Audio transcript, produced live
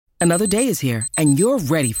Another day is here, and you're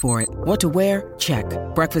ready for it. What to wear? Check.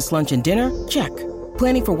 Breakfast, lunch, and dinner? Check.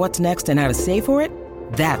 Planning for what's next and how to save for it?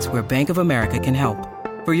 That's where Bank of America can help.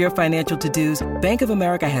 For your financial to-dos, Bank of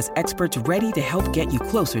America has experts ready to help get you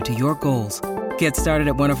closer to your goals. Get started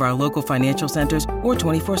at one of our local financial centers or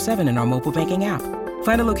 24/7 in our mobile banking app.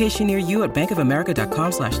 Find a location near you at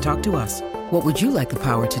bankofamerica.com/talktous. What would you like the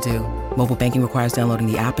power to do? Mobile banking requires downloading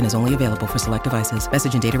the app and is only available for select devices.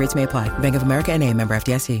 Message and data rates may apply. Bank of America N.A., member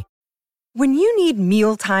FDIC. When you need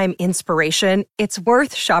mealtime inspiration, it's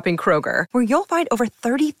worth shopping Kroger, where you'll find over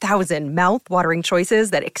 30,000 mouth-watering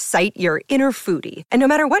choices that excite your inner foodie. And no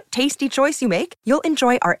matter what tasty choice you make, you'll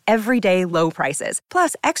enjoy our everyday low prices,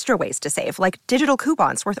 plus extra ways to save, like digital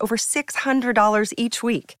coupons worth over $600 each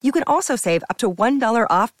week. You can also save up to $1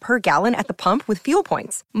 off per gallon at the pump with fuel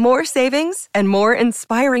points. More savings and more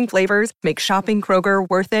inspiring flavors make shopping Kroger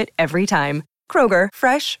worth it every time. Kroger,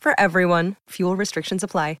 fresh for everyone. Fuel restrictions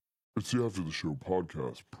apply. It's the After the Show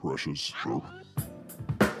podcast, precious.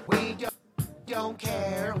 We don't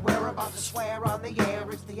care. We're about to swear on the air.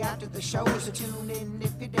 It's the After the Show, so tune in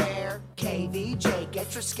if you dare. KVJ,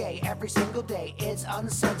 get risque every single day. It's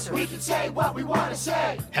uncensored. We can say what we want to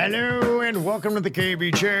say. Hello and welcome to the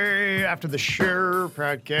KVJ After the Show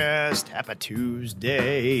podcast. Happy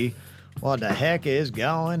Tuesday. What the heck is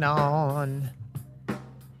going on?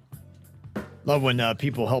 Love when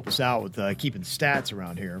people help us out with keeping stats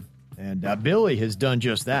around here. And Billy has done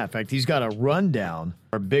just that. In fact, he's got a rundown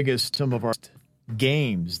of some of our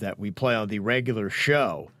games that we play on the regular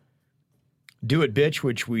show. Do It Bitch,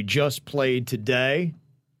 which we just played today,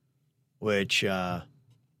 which ended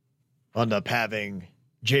up having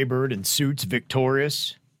Jaybird and Suits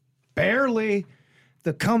victorious. Barely.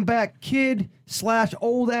 The comeback kid /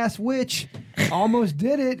 old-ass witch almost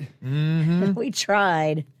did it. Mm-hmm. We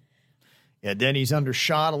tried. Yeah, Denny's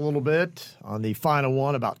undershot a little bit on the final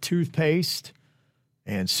one about toothpaste,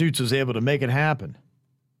 and Suits was able to make it happen.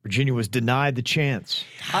 Virginia was denied the chance.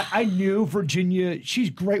 I knew Virginia, she's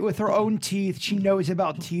great with her own teeth. She knows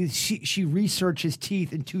about teeth. She researches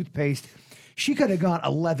teeth and toothpaste. She could have gone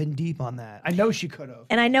 11 deep on that. I know she could have.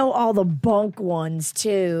 And I know all the bunk ones,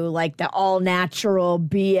 too, like the all-natural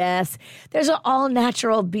BS. There's an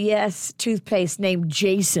all-natural BS toothpaste named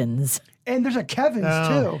Jason's. And there's a Kevin's,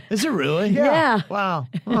 too. Is it really? Yeah. Wow.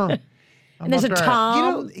 Huh. And there's a Tom. You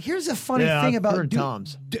know, here's a funny thing about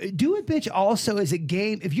Tom's. Do It Bitch also is a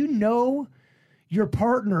game. If you know your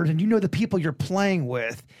partners and you know the people you're playing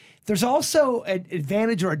with, there's also an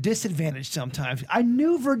advantage or a disadvantage sometimes. I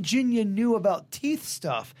knew Virginia knew about teeth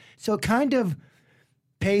stuff, so it kind of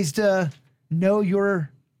pays to know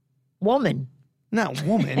your woman. Not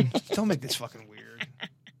woman. Don't make this fucking weird.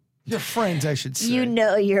 Your friends, I should say. You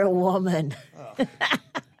know you're a woman. Oh.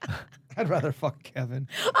 I'd rather fuck Kevin.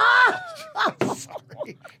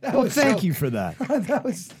 Sorry. Well, thank you for that. That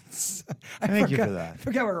was. Thank you for that. I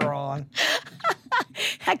forgot we were wrong.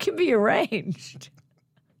 That could be arranged.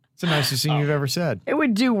 It's the nicest thing you've ever said. It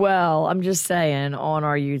would do well, I'm just saying, on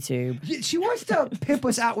our YouTube. She wants to pimp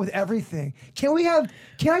us out with everything. Can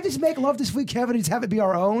I just make love this week, Kevin, and just have it be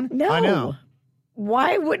our own? No. I know.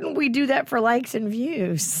 Why wouldn't we do that for likes and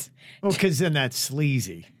views? Well, because then that's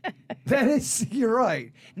sleazy. That is, you're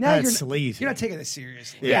right. Now That's sleazy. You're not taking this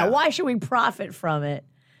seriously. Yeah, why should we profit from it?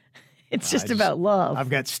 It's just about love. I've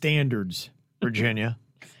got standards, Virginia.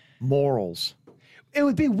 Morals. It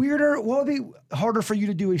would be weirder. What would be harder for you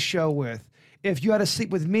to do a show with? If you had to sleep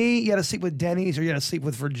with me, you had to sleep with Denny's, or you had to sleep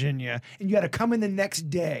with Virginia, and you had to come in the next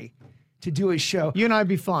day to do a show. You and I'd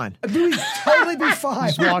be fine. We'd totally be fine.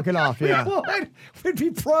 Just walk it off, yeah. We'd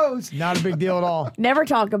be pros. Not a big deal at all. Never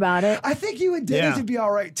talk about it. I think you and Denny's would be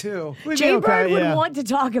all right, too. Jaybird would want to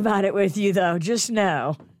talk about it with you, though. Just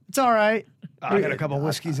know. It's all right. I got a couple of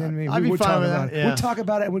whiskeys in me. I'd be fine with that. Yeah. We'd talk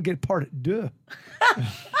about it and we'd get part duh.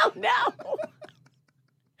 Oh, no.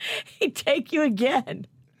 He'd take you again.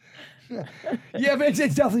 Yeah, but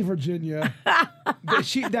it's definitely Virginia.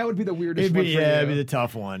 That would be the weirdest It'd one be, for it'd you. be the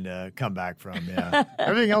tough one to come back from, yeah.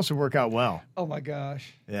 Everything else would work out well. Oh, my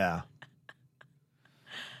gosh. Yeah.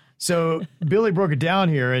 So Billy broke it down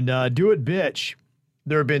here, and Do It Bitch.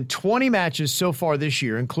 There have been 20 matches so far this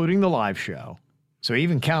year, including the live show. So he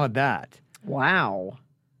even counted that. Wow.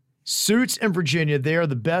 Suits and Virginia, they are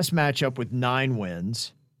the best matchup with 9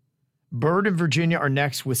 wins. Bird and Virginia are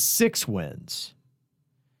next with 6 wins.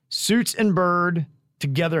 Suits and Bird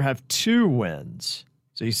together have 2 wins.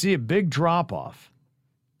 So you see a big drop-off.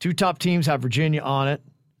 2 top teams have Virginia on it.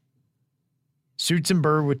 Suits and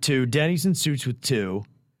Bird with 2. Denny's and Suits with 2.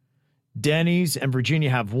 Denny's and Virginia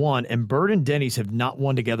have 1. And Bird and Denny's have not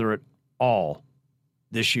won together at all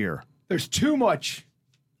this year. There's too much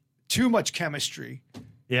chemistry.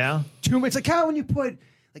 Yeah. Too much. It's like how when you put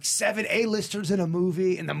like 7 A-listers in a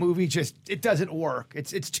movie and the movie just, it doesn't work.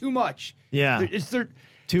 It's too much. Yeah. There,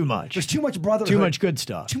 Too much. there's too much brotherhood. Too much good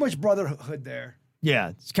stuff. Too much brotherhood there. Yeah.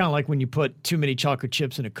 It's kind of like when you put too many chocolate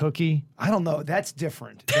chips in a cookie. I don't know. That's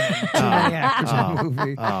different than too many actors in a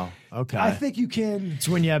movie. Oh, okay. I think you can. It's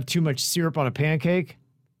when you have too much syrup on a pancake.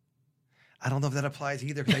 I don't know if that applies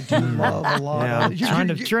either because I do love a lot Yeah. of I'm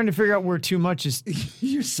trying to figure out where too much is.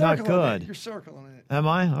 You're circling good. it. You're circling it. Am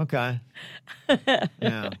I? Okay.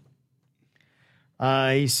 Yeah.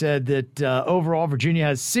 He said that overall, Virginia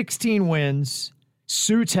has 16 wins.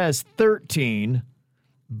 Suits has 13.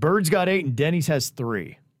 Bird's got 8, and Denny's has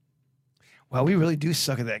 3. Well, we really do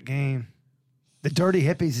suck at that game. The Dirty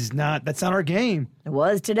Hippies is not, that's not our game. It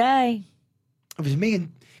was today. It was me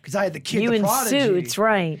and, because I had the kid, You the in prodigy. Suits,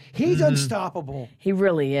 right? He's unstoppable. He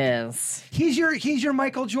really is. He's your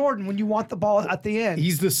Michael Jordan when you want the ball at the end.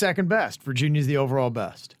 He's the second best. Virginia's the overall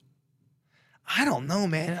best. I don't know,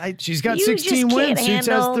 man. She's got You 16 just wins. can't Suits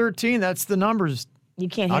has handle- 13. That's the numbers. You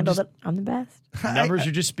can't I'm handle just- that. I'm the best. The numbers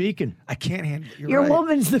are just speaking. I can't handle it. You're Your right.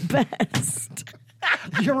 woman's the best.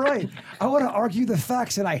 You're right. I want to argue the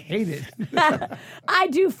facts and I hate it. I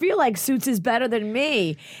do feel like Suits is better than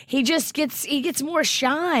me. He gets more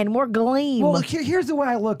shine, more gleam. Well, here's the way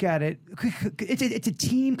I look at it. It's a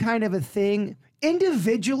team kind of a thing.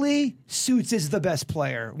 Individually, Suits is the best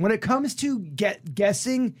player. When it comes to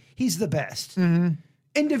guessing, he's the best.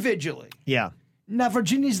 Individually. Yeah. Now,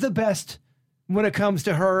 Virginia's the best when it comes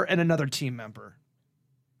to her and another team member.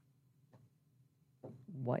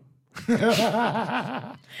 What?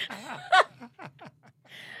 I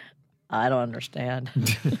don't understand.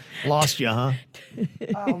 Lost you, huh?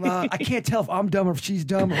 I can't tell if I'm dumb or if she's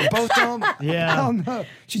dumb or we're both dumb. Yeah. I don't know.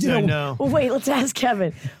 She did I a- know. Well, wait, let's ask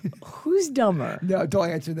Kevin. Who's dumber? No, don't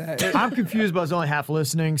answer that. I'm confused, but I was only half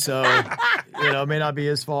listening, so, it may not be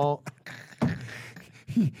his fault.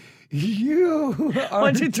 You are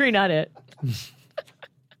 1, 2, 3, not it.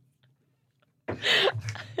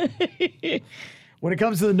 When it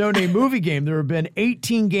comes to the No Name Movie Game, there have been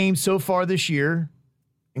 18 games so far this year,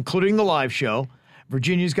 including the live show.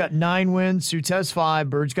 Virginia's got 9 wins. Suits has 5.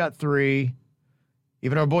 Bird's got 3.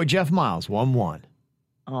 Even our boy Jeff Miles won 1.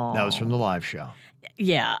 Oh. That was from the live show.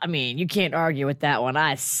 Yeah, I mean, you can't argue with that one.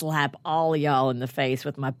 I slap all y'all in the face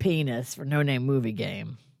with my penis for No Name Movie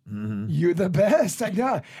Game. You're the best. I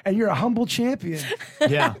know. And you're a humble champion.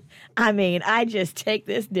 Yeah. I mean, I just take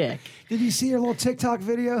this dick. Did you see her little TikTok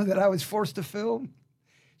video that I was forced to film?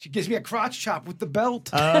 She gives me a crotch chop with the belt.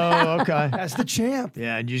 Oh, okay. That's the champ.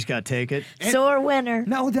 Yeah, and you just got to take it. Sore winner.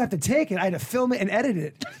 Not only did I have to take it, I had to film it and edit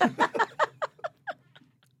it.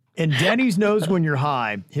 And Denny's knows when you're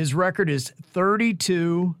high. His record is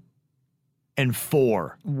 32-4.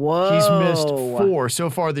 Whoa. He's missed 4 so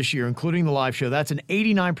far this year, including the live show. That's an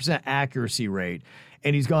 89% accuracy rate.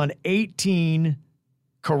 And he's gone 18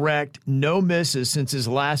 correct, no misses since his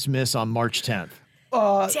last miss on March 10th.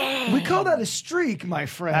 We call that a streak, my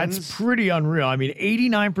friends. That's pretty unreal. I mean,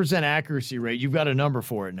 89% accuracy rate. You've got a number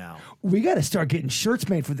for it now. We got to start getting shirts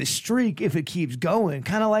made for this streak if it keeps going.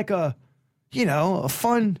 Kind of like a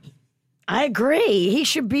fun. I agree. He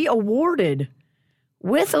should be awarded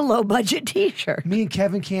with a low budget t-shirt. Me and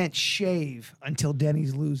Kevin can't shave until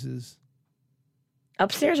Denny's loses.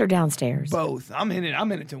 Upstairs or downstairs? Both. I'm in it. I'm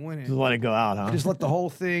in it to win it. Just let it go out, huh? Just let the whole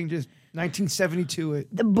thing just 1972 it.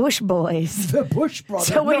 The Bush Boys. The Bush Brothers.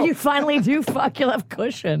 So when No, you finally do fuck, you'll have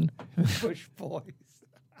cushion. Bush Boys.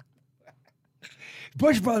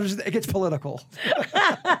 Bush Brothers, it gets political.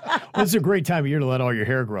 This is a great time of year to let all your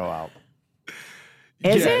hair grow out.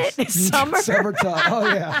 Is Yes. it? Summer? Summertime.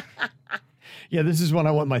 Oh, yeah. Yeah, this is when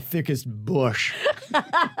I want my thickest bush.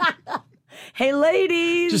 Hey,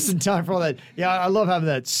 ladies. Just in time for all that. Yeah, I love having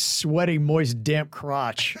that sweaty, moist, damp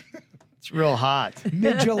crotch. It's real hot.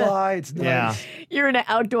 Mid-July, it's nice. Yeah. You're in an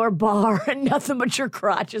outdoor bar and nothing but your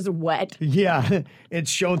crotch is wet. Yeah, it's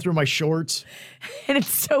showing through my shorts. And it's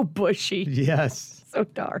so bushy. Yes. So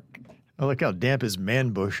dark. Oh, look how damp his man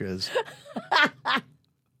bush is.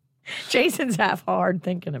 Jason's half hard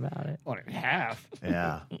thinking about it. On half.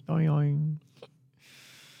 Yeah. Oing,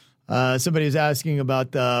 oing. Somebody was asking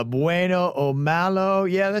about Bueno o Malo.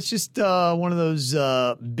 Yeah, that's just one of those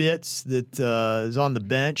bits that is on the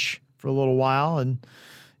bench for a little while. And,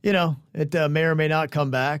 it may or may not come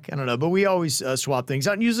back. I don't know. But we always swap things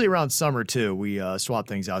out. And usually around summer, too, we swap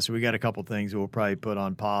things out. So we got a couple things that we'll probably put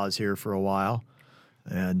on pause here for a while.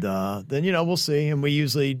 And then, we'll see. And we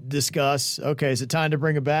usually discuss, okay, is it time to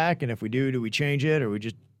bring it back? And if we do we change it or we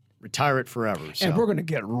just retire it forever? So. And we're going to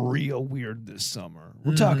get real weird this summer.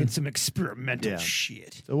 We're talking some experimental Yeah.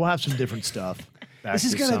 shit. So we'll have some different stuff.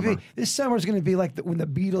 This summer's gonna be like when the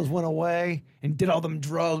Beatles went away and did all them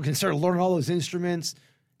drugs and started learning all those instruments.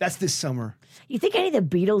 That's this summer. You think any of the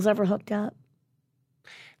Beatles ever hooked up?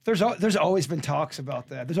 There's always been talks about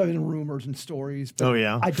that. There's always been rumors and stories. But Oh,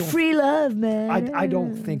 yeah? Free love, man. I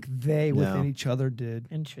don't think they within each other did.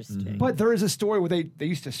 Interesting. But there is a story where they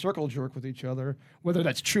used to circle jerk with each other, whether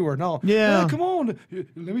that's true or not. Yeah. Hey, come on,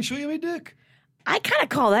 let me show you my dick. I kind of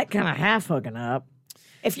call that kind of half hooking up.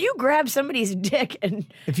 If you grab somebody's dick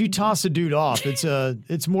and If you toss a dude off,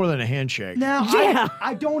 it's more than a handshake. Now, Yeah.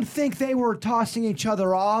 I don't think they were tossing each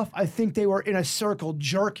other off. I think they were in a circle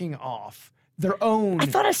jerking off their own. I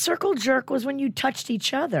thought a circle jerk was when you touched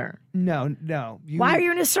each other. No. Why are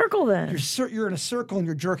you in a circle then? You're in a circle and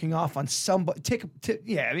you're jerking off on somebody.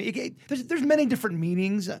 I mean, there's many different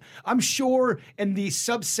meanings. I'm sure in the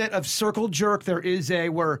subset of circle jerk there is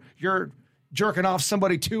where you're jerking off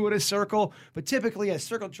somebody too in a circle, but typically a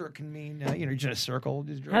circle jerk can mean you're just in a circle.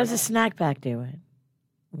 Just How does a snack pack do it?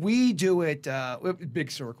 We do it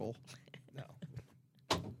big circle. No.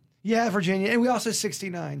 Yeah, Virginia, and we also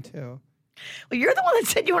 69 too. Well, you're the one that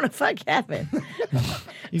said you want to fuck Kevin.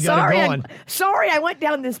 You got it going. Sorry, I went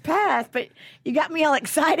down this path, but you got me all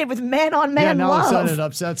excited with man-on-man Yeah, now all of a love. sudden it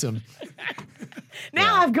upsets him.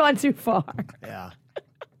 Now I've gone too far. Yeah.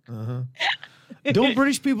 Don't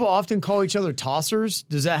British people often call each other tossers?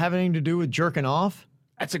 Does that have anything to do with jerking off?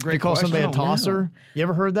 That's a They great call question. somebody a I don't know. tosser? You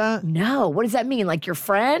ever heard that? No, what does that mean? Like your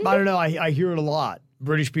friend? I don't know. I hear it a lot.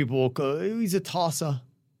 British people will go, he's a tosser.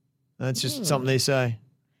 That's just something they say.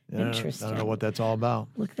 Interesting. I don't know what that's all about.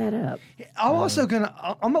 Look that up. I'm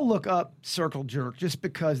gonna look up circle jerk just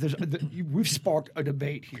because we've sparked a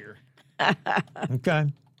debate here,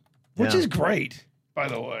 Okay. which Yeah. is great, by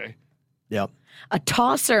the way. Yep. A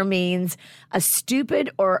tosser means a stupid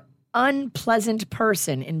or unpleasant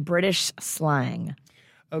person in British slang.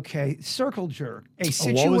 Okay, circle jerk. A Oh,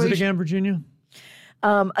 situation. what was it again, Virginia?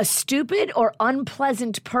 A stupid or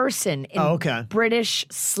unpleasant person in British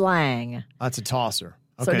slang. That's a tosser.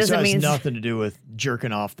 So it Okay, doesn't it has mean- nothing to do with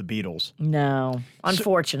jerking off the Beatles. No,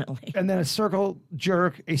 unfortunately. And then a circle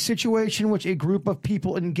jerk, a situation in which a group of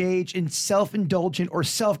people engage in self-indulgent or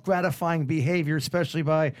self-gratifying behavior, especially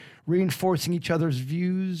by reinforcing each other's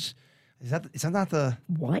views. Is that not the...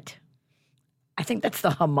 What? I think that's the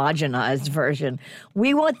homogenized version.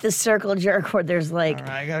 We want the circle jerk where there's like All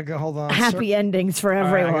right, I gotta go. Hold on. happy endings for All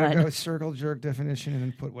right, everyone. I gotta go circle jerk definition and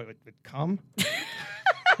then put what come.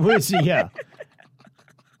 Let's see, yeah.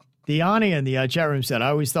 The Ani in the chat room said, I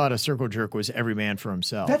always thought a circle jerk was every man for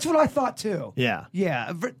himself. That's what I thought too. Yeah.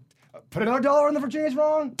 Yeah. Put another $1 on the Virginia's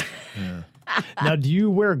wrong. Now, do you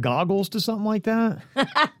wear goggles to something like that?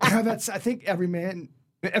 I think every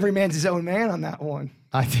man's his own man on that one.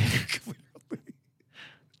 I think.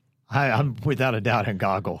 I'm without a doubt in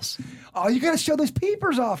goggles. Oh, you gotta show those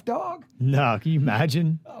peepers off, dog. No, can you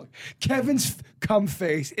imagine? Oh, Kevin's cum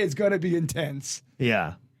face is gonna be intense.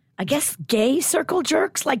 Yeah. I guess gay circle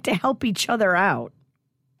jerks like to help each other out.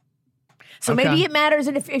 So Okay. maybe it matters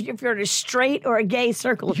if you're a straight or a gay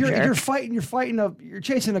circle jerk. You're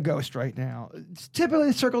chasing a ghost right now. Typically,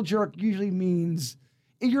 a circle jerk usually means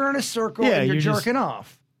you're in a circle and you're jerking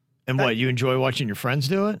off. And what, you enjoy watching your friends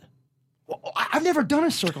do it? Well, I've never done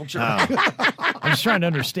a circle jerk. I'm just trying to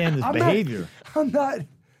understand this I'm behavior. I'm not.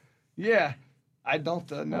 Yeah, I don't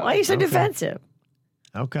know. Why are you so defensive?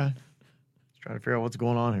 Okay. Just trying to figure out what's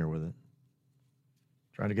going on here with it.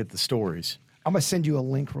 Trying to get the stories. I'm gonna send you a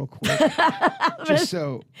link real quick, just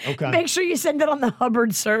so. Okay. Make sure you send it on the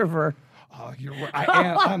Hubbard server. Oh, you're right.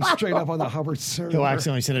 I'm straight up on the Hubbard server. He'll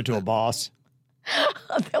accidentally send it to a boss.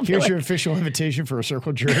 They'll be Here's like, your official invitation for a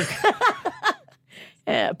circle jerk.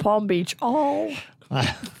 Palm Beach. Oh,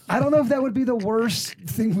 I don't know if that would be the worst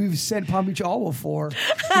thing we've sent Palm Beach Owl for.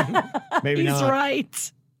 Maybe he's not.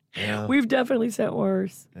 right. Yeah. We've definitely sent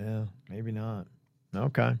worse. Yeah, maybe not.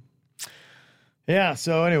 Okay. Yeah,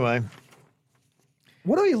 so anyway.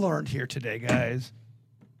 What have we learned here today, guys?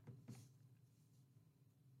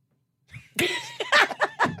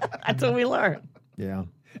 That's what we learned. Yeah.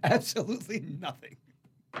 Absolutely nothing.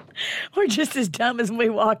 We're just as dumb as when we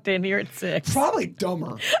walked in here at 6. Probably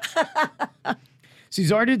dumber.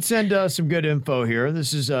 Cesar did send some good info here.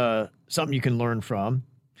 This is something you can learn from.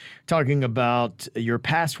 Talking about your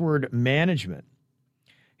password management.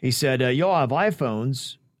 He said, y'all have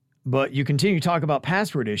iPhones, but you continue to talk about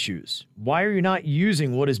password issues. Why are you not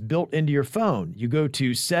using what is built into your phone? You go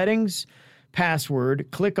to Settings, Password,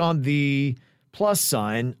 click on the plus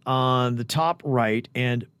sign on the top right,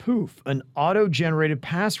 and poof, an auto-generated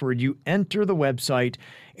password. You enter the website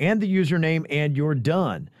and the username, and you're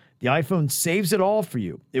done. The iPhone saves it all for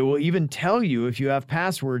you. It will even tell you if you have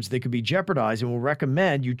passwords that could be jeopardized and will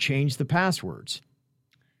recommend you change the passwords.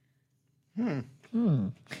 So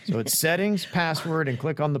it's settings, password, and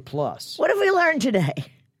click on the plus. What have we learned today?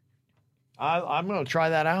 I'm going to try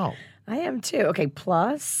that out. I am too. Okay,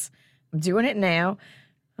 plus. I'm doing it now.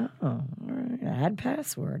 Oh, all right. Add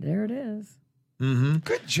password. There it is.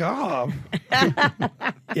 Good job.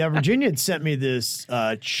 Yeah, Virginia had sent me this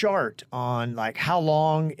chart on like how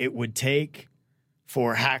long it would take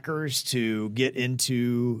for hackers to get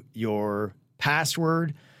into your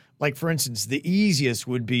password. Like, for instance, the easiest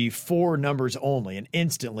would be 4 numbers only, and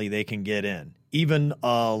instantly they can get in. Even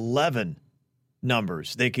 11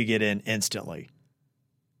 numbers, they could get in instantly.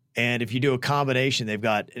 And if you do a combination, they've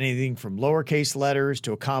got anything from lowercase letters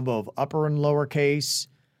to a combo of upper and lowercase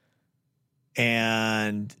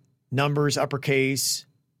and numbers, uppercase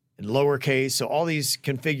and lowercase. So all these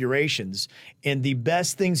configurations. And the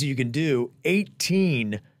best things that you can do,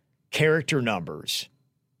 18 character numbers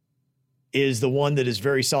is the one that is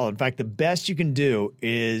very solid. In fact, the best you can do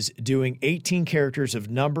is doing 18 characters of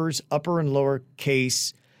numbers, upper and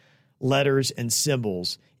lowercase letters and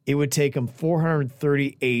symbols. It would take them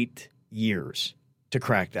 438 years to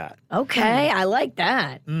crack that. Okay, I like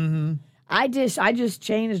that. Mm-hmm. I just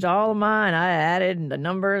changed all of mine. I added the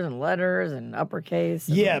numbers and letters and uppercase.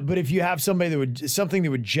 And Yeah, but if you have something that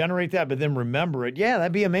would generate that, but then remember it, yeah,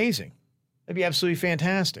 that'd be amazing. That'd be absolutely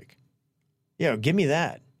fantastic. Yeah, give me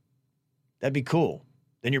that. That'd be cool.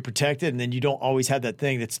 Then you're protected, and then you don't always have that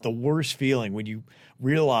thing that's the worst feeling when you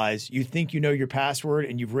realize you think you know your password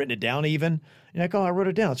and you've written it down even. You're like, oh, I wrote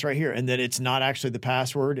it down. It's right here. And then it's not actually the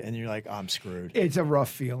password, and you're like, oh, I'm screwed. It's a rough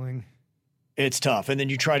feeling. It's tough. And then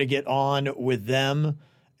you try to get on with them,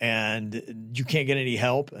 and you can't get any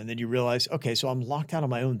help. And then you realize, okay, so I'm locked out of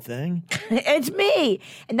my own thing. It's me.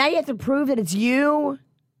 And now you have to prove that it's you.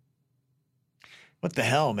 What the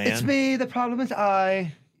hell, man? It's me. The problem is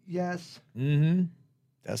I. Yes. Mm-hmm.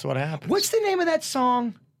 That's what happens. What's the name of that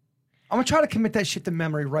song? I'm going to try to commit that shit to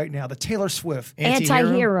memory right now. The Taylor Swift.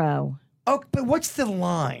 Anti-hero. Oh, but what's the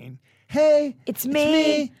line? Hey, It's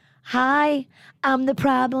me. Hi, I'm the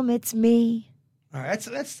problem. It's me. All right,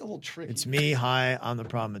 that's a little tricky. It's me. Hi, I'm the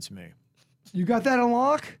problem. It's me. You got that on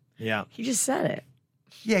lock? Yeah. He just said it.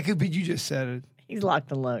 Yeah, but you just said it. He's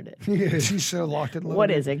locked and loaded. Yes, he's so locked and loaded.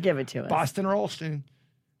 What is it? Give it to us. Boston or Olstein?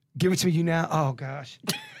 Give it to me, you now. Oh, gosh.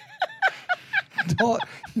 Don't,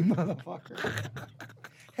 you motherfucker.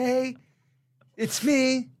 Hey, it's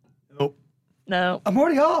me. Nope. No. I'm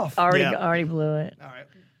already off. Already blew it. All right.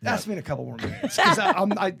 Ask me in a couple more minutes. 'Cause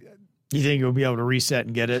You think you'll be able to reset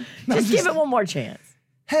and get it? Just give it one more chance.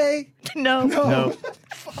 Hey. No. No.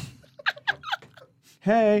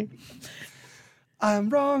 Hey. I'm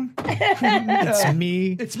wrong. It's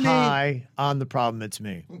me. It's me. Hi, I'm the problem. It's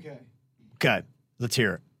me. Okay. Okay. Let's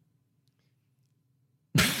hear it.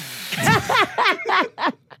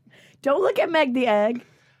 Don't look at Meg the Egg.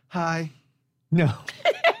 Hi. No.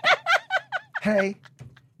 Hey.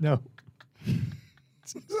 No.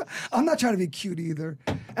 I'm not trying to be cute either.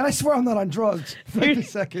 And I swear I'm not on drugs. Wait a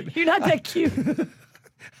second. You're not that cute.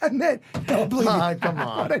 I meant, don't believe me. Come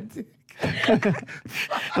on. What I did.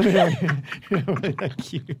 You're not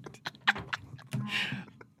cute.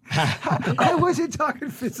 I wasn't talking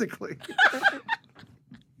physically.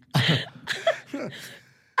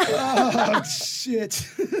 Oh, shit.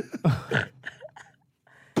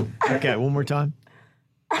 Okay, one more time.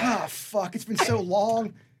 Oh, fuck. It's been so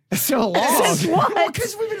long. So long. Since what?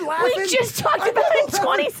 Because we've been laughing. We just talked about it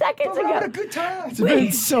 20 seconds We're having a ago. good time. It's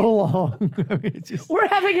been so long. I mean, it's just, We're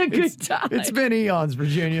having a good time. it's been eons,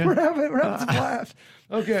 Virginia. We're having some laughs.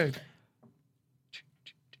 Okay.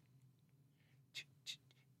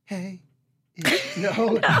 Hey.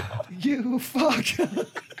 No. You fuck.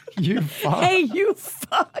 You fuck. Hey, you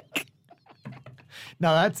fuck.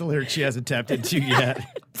 No, that's the lyric she hasn't tapped into yet.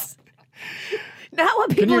 Not when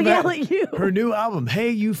Can people yell imagine at you. Her new album, Hey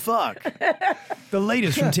You Fuck. The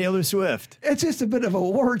latest from Taylor Swift. It's just a bit of a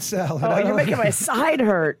word salad. Oh, you're making my side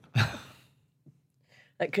hurt.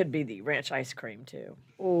 That could be the ranch ice cream, too.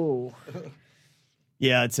 Ooh.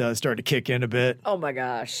 Yeah, it's starting to kick in a bit. Oh, my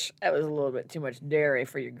gosh. That was a little bit too much dairy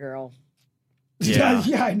for your girl. Yeah.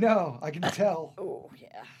 Yeah, I know. I can tell. Oh,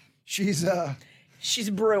 yeah. She's She's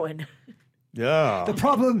brewing. Yeah. the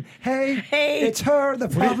problem. Hey, it's her. The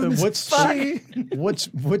problem is what's she.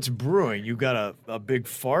 what's brewing? You got a big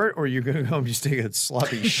fart, or you gonna go and just take a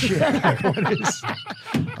sloppy shit?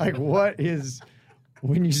 Like what is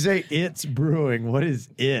When you say it's brewing, what is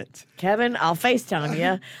it? Kevin, I'll FaceTime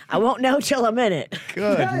you. I won't know till a minute.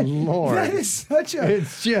 Good Lord. That is such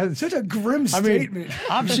a grim statement.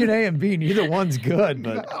 Option A and B, neither one's good,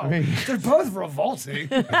 but They're both revolting.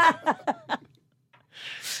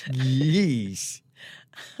 Yeesh.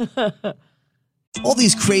 All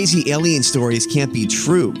these crazy alien stories can't be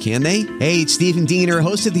true, can they? Hey, it's Stephen Diener,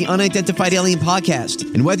 host of the Unidentified Alien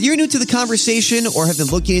Podcast. And whether you're new to the conversation or have been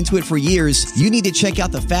looking into it for years, you need to check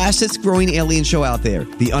out the fastest growing alien show out there,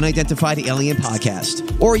 the Unidentified Alien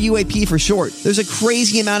Podcast, or UAP for short. There's a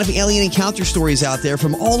crazy amount of alien encounter stories out there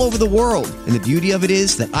from all over the world. And the beauty of it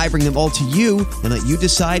is that I bring them all to you and let you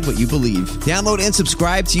decide what you believe. Download and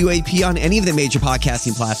subscribe to UAP on any of the major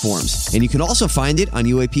podcasting platforms. And you can also find it on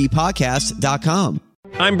UAPpodcast.com.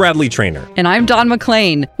 I'm Bradley Trainer. And I'm Don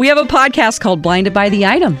McClain. We have a podcast called Blinded by the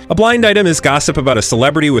Item. A blind item is gossip about a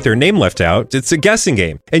celebrity with their name left out. It's a guessing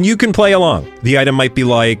game, and you can play along. The item might be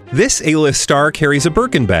like, this A-list star carries a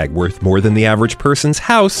Birkin bag worth more than the average person's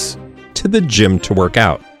house to the gym to work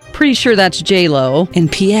out. Pretty sure that's J-Lo.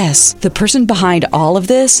 And P.S. the person behind all of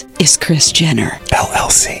this is Kris Jenner,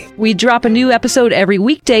 LLC. We drop a new episode every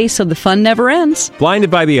weekday so the fun never ends.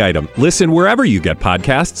 Blinded by the Item. Listen wherever you get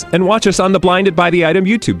podcasts and watch us on the Blinded by the Item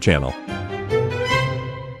YouTube channel.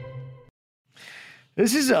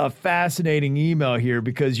 This is a fascinating email here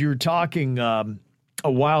because you were talking a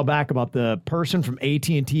while back about the person from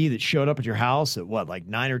AT&T that showed up at your house at like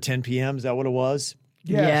 9 or 10 p.m. Is that what it was?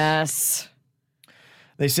 Yes.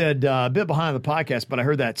 They said a bit behind the podcast, but I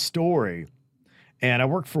heard that story. And I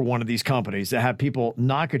work for one of these companies that have people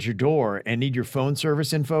knock at your door and need your phone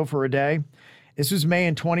service info for a day. This was May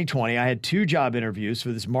in 2020. I had 2 job interviews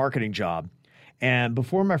for this marketing job. And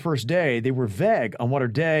before my first day, they were vague on what our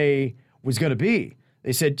day was going to be.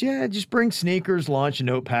 They said, yeah, just bring sneakers, lunch, a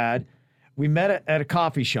notepad. We met at a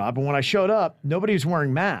coffee shop. And when I showed up, nobody was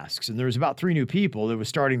wearing masks. And there was about 3 new people that was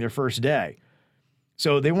starting their first day.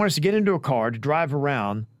 So they want us to get into a car to drive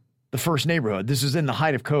around the first neighborhood. This was in the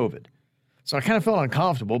height of COVID. So I kind of felt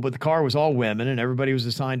uncomfortable, but the car was all women and everybody was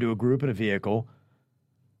assigned to a group in a vehicle.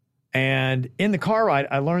 And in the car ride,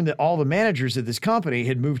 I learned that all the managers of this company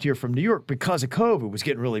had moved here from New York because of COVID was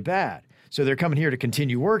getting really bad. So they're coming here to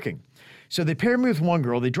continue working. So they paired me with one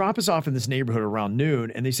girl. They drop us off in this neighborhood around noon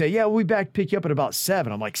and they say, yeah, we'll be back to pick you up at about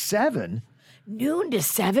 7. I'm like, 7? Noon to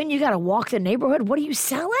 7? You got to walk the neighborhood? What are you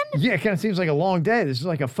selling? Yeah, it kind of seems like a long day. This is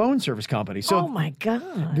like a phone service company. So oh, my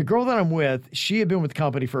God. The girl that I'm with, she had been with the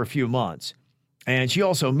company for a few months. And she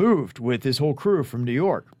also moved with this whole crew from New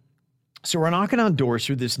York. So we're knocking on doors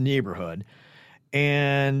through this neighborhood.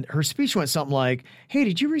 And her speech went something like, hey,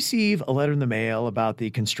 did you receive a letter in the mail about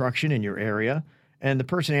the construction in your area? And the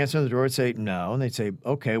person answering the door would say, no. And they'd say,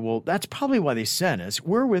 okay, well, that's probably why they sent us.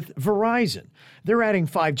 We're with Verizon. They're adding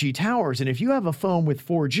 5G towers. And if you have a phone with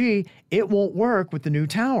 4G, it won't work with the new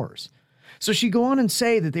towers. So she'd go on and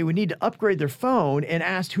say that they would need to upgrade their phone and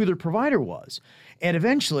asked who their provider was and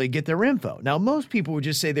eventually get their info. Now, most people would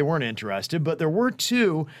just say they weren't interested, but there were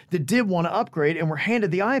 2 that did want to upgrade and were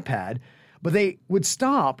handed the iPad, but they would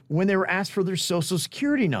stop when they were asked for their social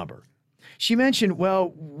security number. She mentioned,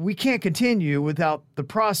 well, we can't continue without the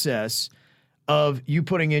process of you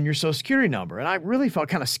putting in your social security number. And I really felt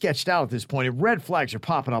kind of sketched out at this point. And red flags are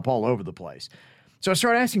popping up all over the place. So I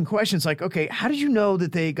started asking questions like, okay, how did you know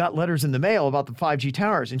that they got letters in the mail about the 5G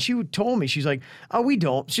towers? And she told me, she's like, oh, we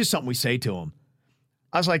don't. It's just something we say to them.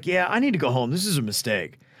 I was like, yeah, I need to go home. This is a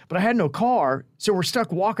mistake. But I had no car, so we're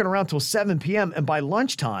stuck walking around till 7 p.m. And by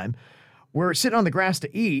lunchtime, we're sitting on the grass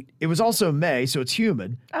to eat. It was also May, so it's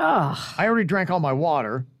humid. Oh. I already drank all my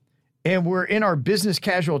water, and we're in our business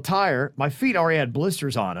casual attire. My feet already had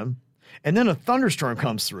blisters on them, and then a thunderstorm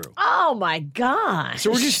comes through. Oh, my gosh. So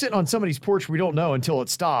we're just sitting on somebody's porch we don't know until it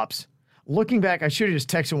stops. Looking back, I should have just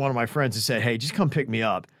texted one of my friends and said, hey, just come pick me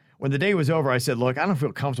up. When the day was over, I said, look, I don't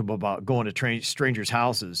feel comfortable about going to strangers'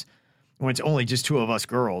 houses when it's only just 2 of us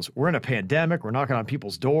girls. We're in a pandemic. We're knocking on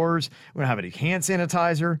people's doors. We don't have any hand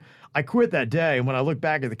sanitizer. I quit that day, and when I look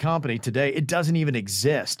back at the company today, it doesn't even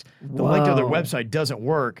exist. The link to their website doesn't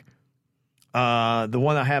work. The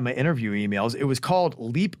one I had in my interview emails, it was called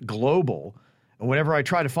Leap Global. And whenever I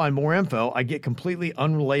try to find more info, I get completely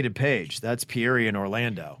unrelated page. That's Peoria in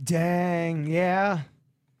Orlando. Dang, yeah.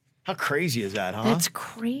 How crazy is that, huh? That's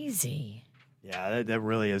crazy. Yeah, that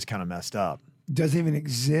really is kind of messed up. Doesn't even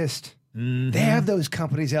exist. Mm-hmm. They have those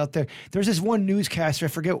companies out there. There's this one newscaster, I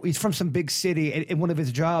forget, he's from some big city, and in one of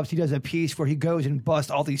his jobs, he does a piece where he goes and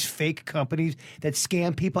busts all these fake companies that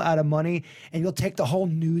scam people out of money, and you'll take the whole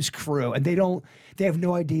news crew, and they have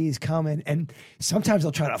no idea he's coming, and sometimes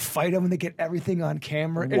they'll try to fight him, and they get everything on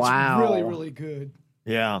camera. Wow. It's really, really good.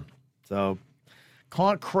 Yeah. So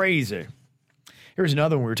Crazy. Here's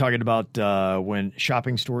another one. We were talking about when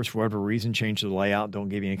shopping stores, for whatever reason, change the layout, don't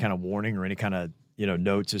give you any kind of warning or any kind of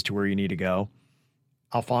notes as to where you need to go.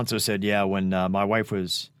 Alfonso said, yeah, when my wife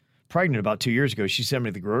was pregnant about 2 years ago, she sent me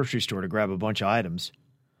to the grocery store to grab a bunch of items.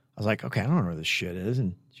 I was like, okay, I don't know where this shit is.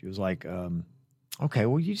 And she was like, okay,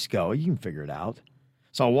 well, you just go. You can figure it out.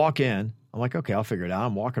 So I walk in. I'm like, okay, I'll figure it out.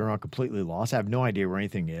 I'm walking around completely lost. I have no idea where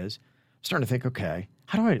anything is. I'm starting to think, okay,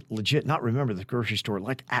 how do I legit not remember the grocery store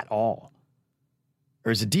like at all?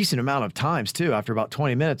 There's a decent amount of times, too. After about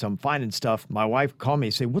 20 minutes, I'm finding stuff. My wife called me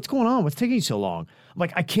and said, what's going on? What's taking you so long? I'm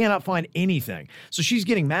like, I cannot find anything. So she's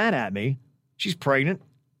getting mad at me. She's pregnant,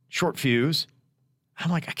 short fuse. I'm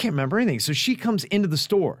like, I can't remember anything. So she comes into the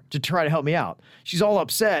store to try to help me out. She's all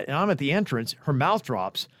upset, and I'm at the entrance. Her mouth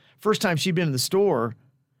drops. First time she'd been in the store,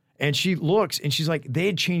 and she looks, and she's like, they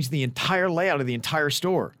had changed the entire layout of the entire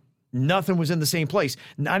store. Nothing was in the same place,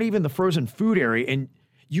 not even the frozen food area, and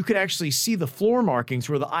you could actually see the floor markings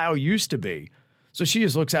where the aisle used to be. So she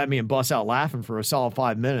just looks at me and busts out laughing for a solid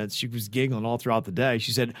 5 minutes. She was giggling all throughout the day.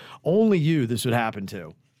 She said, only you this would happen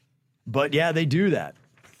to. But yeah, they do that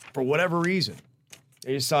for whatever reason.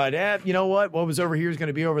 They decide, you know what was over here is going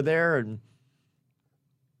to be over there. And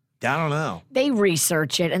I don't know. They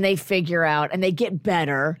research it and they figure out and they get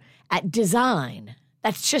better at design.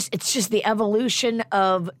 It's just the evolution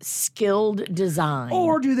of skilled design.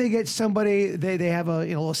 Or do they get somebody, they have a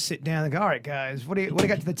little sit down and go, all right, guys, what do you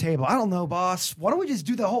got to the table? I don't know, boss. Why don't we just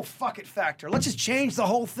do the whole fuck it factor? Let's just change the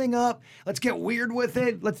whole thing up. Let's get weird with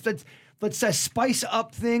it. Let's spice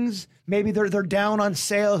up things. Maybe they're down on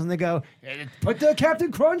sales and they go, hey, put the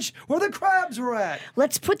Captain Crunch where the crabs were at.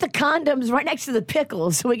 Let's put the condoms right next to the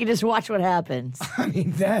pickles so we can just watch what happens. I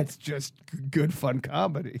mean, that's just good fun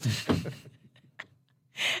comedy.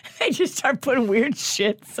 They just start putting weird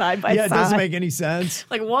shit side by side. Yeah, it doesn't make any sense.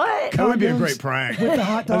 Like what? That would be a great prank. With the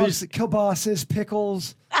hot dogs, kielbasa's,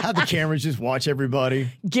 pickles. Have the cameras just watch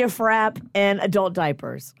everybody. Gift wrap and adult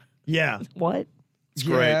diapers. Yeah. What? It's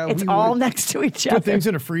great. It's all next to each other. Put things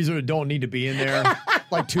in a freezer that don't need to be in there,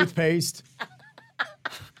 like toothpaste.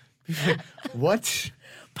 What?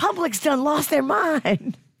 Publix done lost their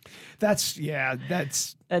mind. That's fun.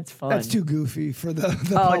 That's too goofy for the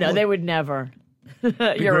public. No, they would never. Be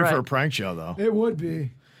You're great right. for a prank show, though. It would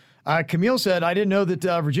be. Camille said, I didn't know that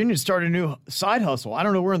Virginia started a new side hustle. I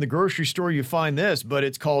don't know where in the grocery store you find this, but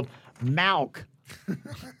it's called Malk.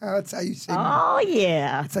 That's how you say Oh,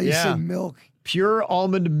 yeah. That's how you say milk. Pure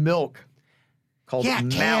almond milk. Called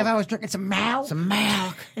Kev, Malk. I was drinking some milk. Some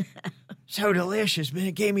milk. So delicious, man.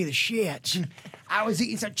 It gave me the shits. I was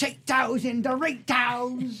eating some Cheetos and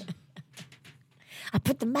Doritos. I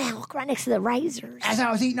put the milk right next to the razors. As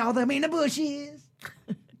I was eating all them in the bushes.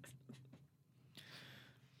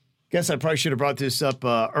 Guess I probably should have brought this up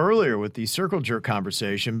earlier with the circle jerk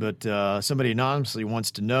conversation, but somebody anonymously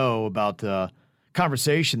wants to know about the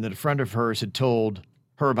conversation that a friend of hers had told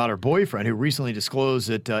her about her boyfriend, who recently disclosed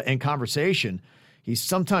that in conversation, he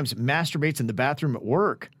sometimes masturbates in the bathroom at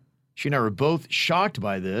work. She and I were both shocked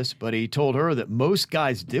by this, but he told her that most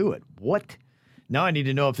guys do it. What? Now I need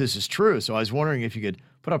to know if this is true, so I was wondering if you could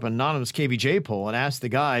put up an anonymous KVJ poll and ask the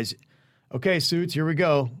guys, okay, Suits, here we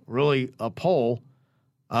go. Really a poll.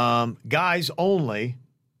 Guys only.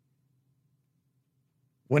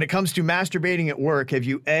 When it comes to masturbating at work, have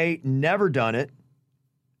you A, never done it,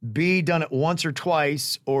 B, done it once or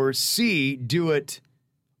twice, or C, do it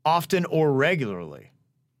often or regularly?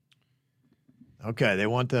 Okay, they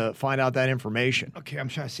want to find out that information. Okay, I'm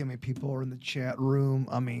trying to see how many people are in the chat room.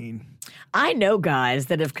 I mean, I know guys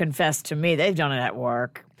that have confessed to me they've done it at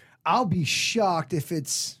work. I'll be shocked if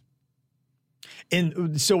it's...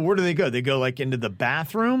 And so where do they go? They go like into the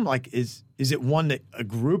bathroom? Like is it one that a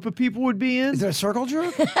group of people would be in? Is there a circle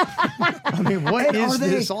jerk? I mean, what is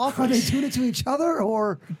this office? Are they doing it to each other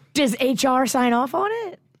or? Does HR sign off on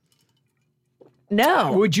it?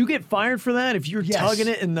 No. Would you get fired for that if you're tugging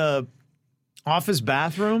it in the office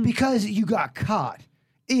bathroom? Because you got caught.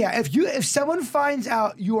 Yeah, if someone finds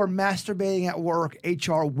out you are masturbating at work,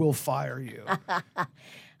 HR will fire you.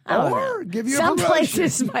 Or give you some a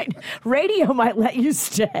places radio might let you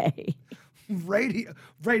stay. Radio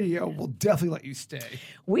will definitely let you stay.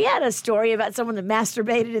 We had a story about someone that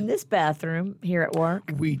masturbated in this bathroom here at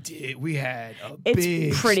work. We did. We had a It's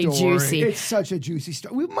big pretty story. juicy. It's such a juicy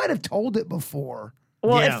story. We might have told it before.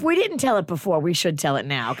 Well, if we didn't tell it before, we should tell it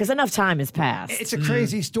now because enough time has passed. It's a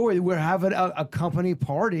crazy story. We're having a company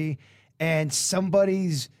party and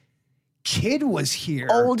somebody's kid was here.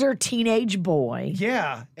 Older teenage boy.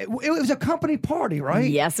 Yeah. It was a company party, right?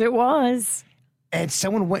 Yes, it was. And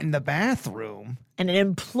someone went in the bathroom. And an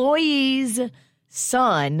employee's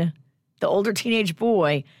son the older teenage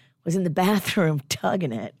boy, was in the bathroom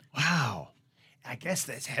tugging it. Wow. I guess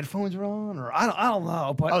his headphones were on, or I don't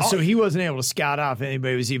know. But so he wasn't able to scout out if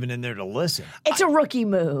anybody was even in there to listen. It's a rookie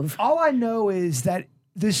move. All I know is that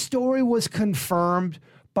the story was confirmed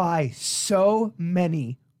by so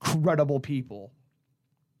many credible people.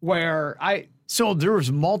 So there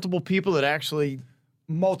was multiple people that actually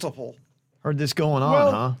heard this going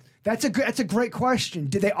on, huh? That's a great question.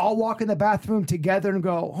 Did they all walk in the bathroom together and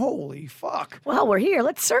go, "Holy fuck"? Well, we're here.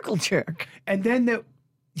 Let's circle jerk. And then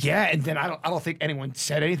I don't think anyone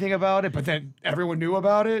said anything about it, but then everyone knew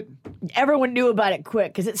about it. Everyone knew about it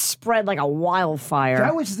quick because it spread like a wildfire.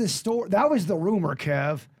 That was the story. That was the rumor,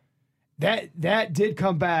 Kev. That did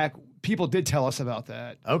come back. People did tell us about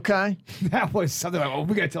that. Okay. That was something like,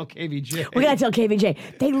 we got to tell KVJ. We got to tell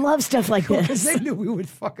KVJ. They love stuff like this. Because they knew we would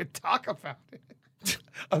fucking talk about it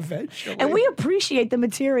eventually. And we appreciate the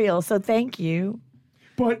material, so thank you.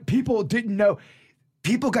 But people didn't know.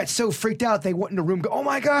 People got so freaked out, they went in the room and go, "Oh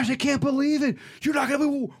my gosh, I can't believe it. You're not going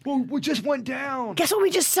to believe what just went down." Guess what we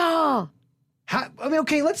just saw?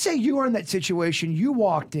 Okay, let's say you were in that situation. You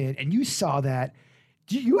walked in and you saw that.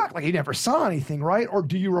 You act like you never saw anything, right? Or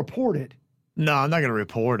do you report it? No, I'm not going to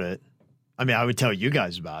report it. I mean, I would tell you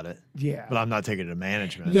guys about it. Yeah. But I'm not taking it to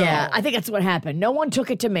management. Yeah, I think that's what happened. No one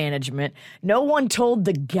took it to management. No one told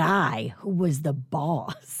the guy who was the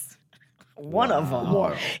boss. One of them.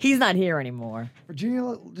 Wow. He's not here anymore.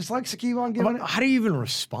 Virginia just likes to keep on giving it. How do you even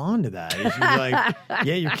respond to that? If you're like,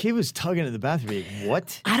 yeah, your kid was tugging at the bathroom. You're like,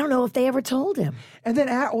 what? I don't know if they ever told him. And then,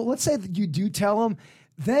 let's say that you do tell him.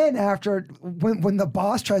 Then after, when the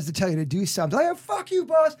boss tries to tell you to do something, like, "Fuck you,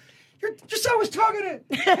 boss. Your son was tugging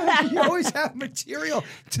it." You always have material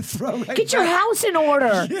to throw right Get your house in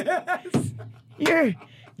order. Yes.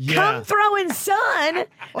 Come throwing son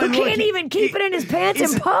who can't even keep it in his pants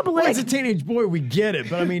in public. Well, as a teenage boy, we get it.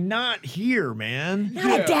 But I mean, not here, man.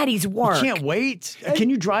 Not at daddy's work. You can't wait.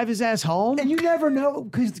 Can you drive his ass home? And you never know,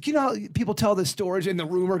 because you know how people tell the stories and the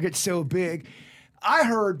rumor gets so big. I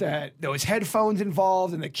heard that there was headphones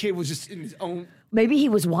involved and the kid was just in his own. Maybe he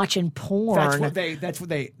was watching porn. That's what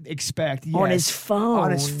they expect. Yes. On his phone.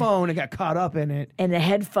 On his phone and got caught up in it. And the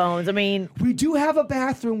headphones. I mean, we do have a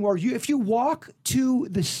bathroom where if you walk to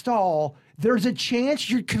the stall, there's a chance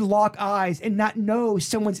you can lock eyes and not know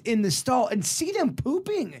someone's in the stall and see them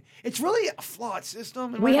pooping. It's really a flawed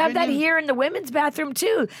system. We have that here in the women's bathroom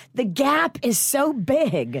too. The gap is so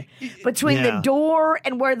big between the door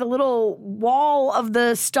and where the little wall of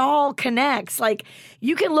the stall connects. Like,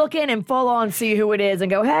 you can look in and full on see who it is and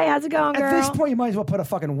go, "Hey, how's it going, girl?" At this point, you might as well put a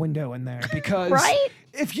fucking window in there because right?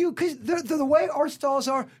 Because the way our stalls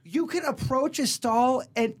are, you can approach a stall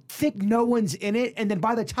and think no one's in it, and then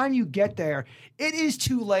by the time you get there, it is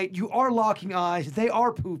too late. You are locking eyes. They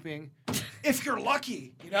are pooping. If you're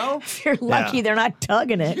lucky, you know? If you're lucky, they're not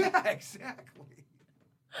tugging it. Yeah, exactly.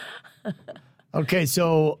 Okay,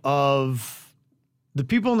 so of the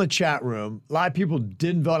people in the chat room, a lot of people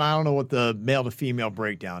didn't vote. I don't know what the male to female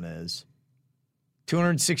breakdown is.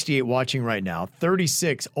 268 watching right now.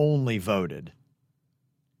 36 only voted.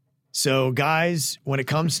 So, guys, when it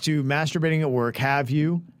comes to masturbating at work, have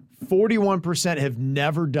you? 41% have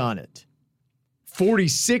never done it.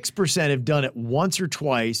 46% have done it once or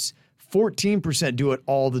twice. 14% do it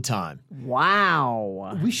all the time.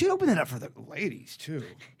 Wow. We should open it up for the ladies, too.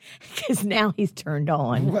 Because now he's turned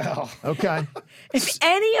on. Well. Okay. If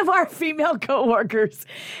any of our female coworkers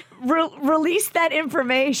release that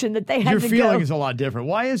information that they had Your to feeling go. is a lot different.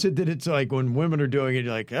 Why is it that it's like when women are doing it,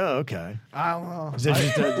 you're like, oh, okay. I don't know. Is it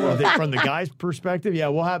just from the guy's perspective? Yeah,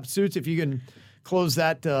 we'll have Suits if you can close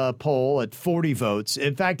that poll at 40 votes.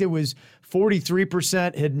 In fact, it was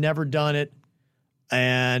 43% had never done it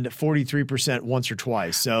and 43% once or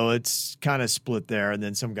twice. So it's kind of split there. And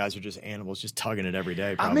then some guys are just animals, just tugging it every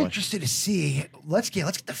day. Probably. I'm interested to see. Let's get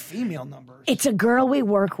the female numbers. It's a girl we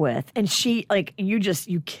work with, and she, like, you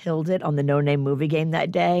killed it on the No Name movie game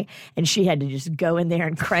that day, and she had to just go in there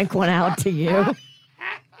and crank one out to you.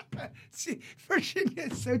 See, Virginia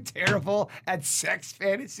is so terrible at sex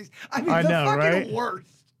fantasies. I mean, I know, fucking right? worst.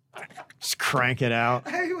 Just crank it out.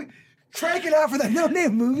 Crank it out for the No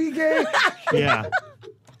Name movie game. Yeah.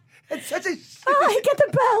 It's such a. Oh, get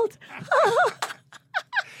the belt.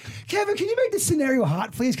 Kevin, can you make this scenario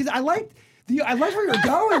hot, please? Because I liked where you're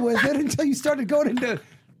going with it until you started going into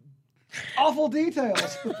awful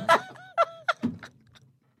details.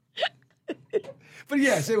 But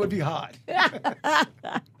yes, it would be hot.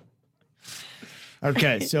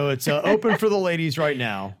 Okay, so it's open for the ladies right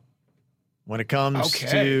now. When it comes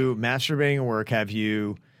to masturbating at work, have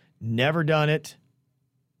you never done it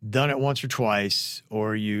once or twice,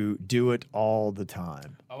 or you do it all the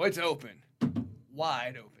time? Oh, it's open.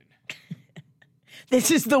 Wide open. This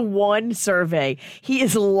is the one survey. He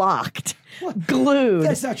is locked, glued.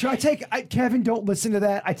 That's not true. Kevin, don't listen to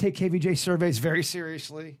that. I take KVJ surveys very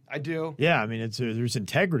seriously. I do. Yeah, I mean, there's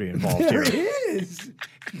integrity involved There here. is.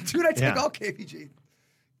 Dude, I take all KVJ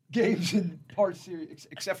games in parts serious,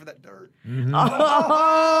 except for that dirt. Mm-hmm.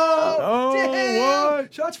 Oh, damn.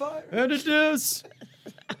 what? Shots fired. And it is.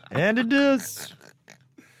 And it is.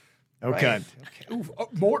 Okay. Right. Ooh,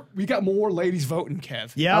 we got more ladies voting,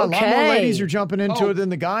 Kev. Yeah, a lot more ladies are jumping into it than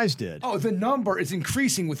the guys did. Oh, the number is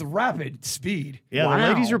increasing with rapid speed. Yeah, the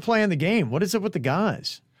ladies are playing the game. What is it with the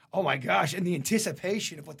guys? Oh, my gosh. And the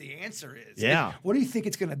anticipation of what the answer is. Yeah. What do you think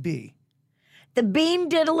it's going to be? The bean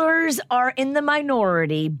diddlers are in the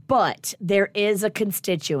minority, but there is a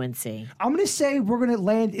constituency. I'm going to say we're going to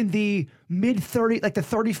land in the mid-30, like the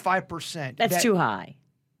 35%. That's too high.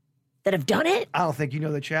 That have done it? I don't think you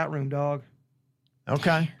know the chat room, dog.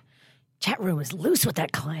 Okay. Chat room is loose with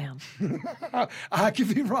that clam. I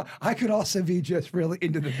could be wrong. I could also be just really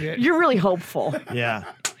into the bit. You're really hopeful. Yeah.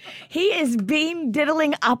 He is bean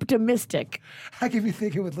diddling optimistic. I could be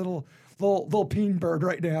thinking with little peen bird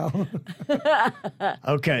right now.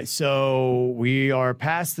 Okay, so we are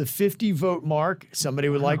past the 50 vote mark. Somebody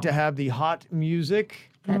would like to have the hot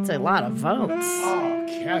music. That's a lot of votes. Oh,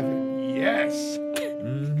 Kevin, yes.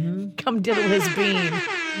 Come diddle his bean.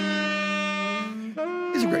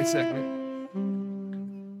 It's a great segment.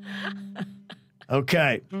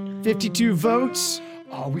 Okay, 52 votes.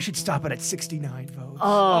 Oh, we should stop it at 69 votes.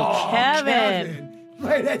 Oh, Kevin.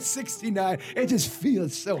 Right at 69. It just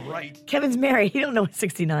feels so right. Kevin's married. He don't know what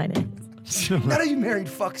 69 is. None of you married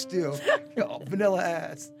fucks do. Oh, vanilla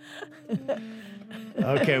ass.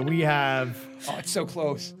 Okay, we have... Oh, it's so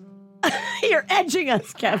close. You're edging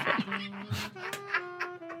us, Kevin.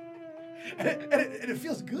 And it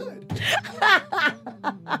feels good.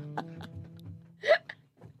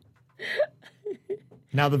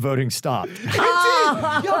 Now the voting stopped.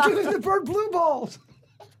 Y'all give us the bird blue balls.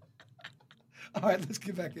 All right, let's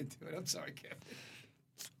get back into it. I'm sorry, Kevin.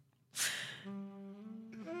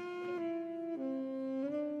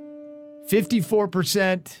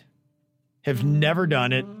 54% have never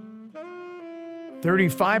done it.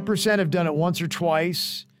 35% have done it once or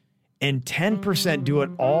twice. And 10% do it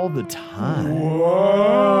all the time. Whoa.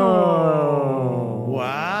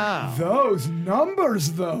 Wow. Those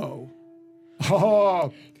numbers, though.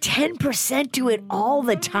 Oh. 10% do it all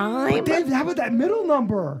the time? Dave, how about that middle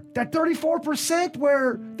number? That 34%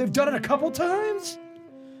 where they've done it a couple times?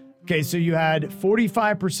 Okay, so you had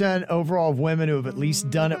 45% overall of women who have at least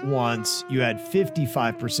done it once. You had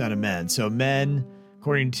 55% of men. So men,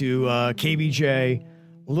 according to KBJ,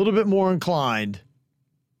 a little bit more inclined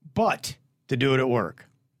to do it at work.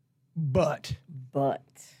 But.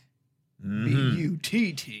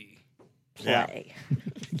 B-U-T-T. Play.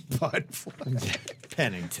 But.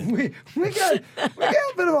 Pennington. We got a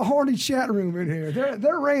bit of a horny chat room in here.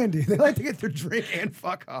 They're randy. They like to get their drink and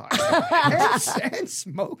fuck on. and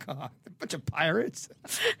smoke on. A bunch of pirates.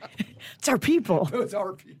 It's our people. Those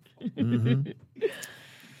are people. Mm-hmm.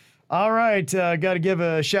 All right, got to give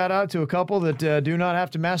a shout out to a couple that do not have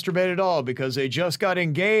to masturbate at all because they just got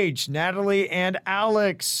engaged, Natalie and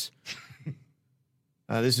Alex.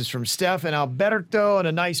 This is from Steph and Alberto, and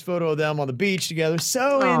a nice photo of them on the beach together.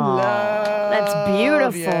 So in love. That's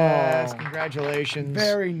beautiful. Yes, congratulations.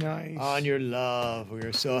 Very nice. On your love. We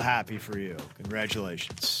are so happy for you.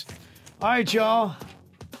 Congratulations. All right, y'all.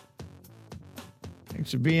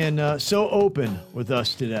 Thanks for being so open with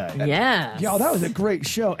us today. Yeah. Y'all, that was a great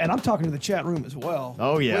show. And I'm talking to the chat room as well.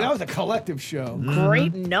 Oh, yeah. Well, that was a collective show.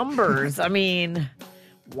 Great numbers. I mean,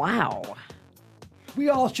 wow. We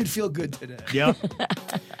all should feel good today. Yep.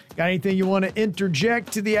 Got anything you want to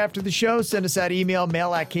interject to the after the show? Send us that email,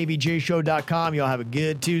 mail@kvjshow.com. Y'all have a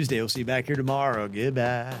good Tuesday. We'll see you back here tomorrow.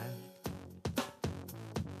 Goodbye.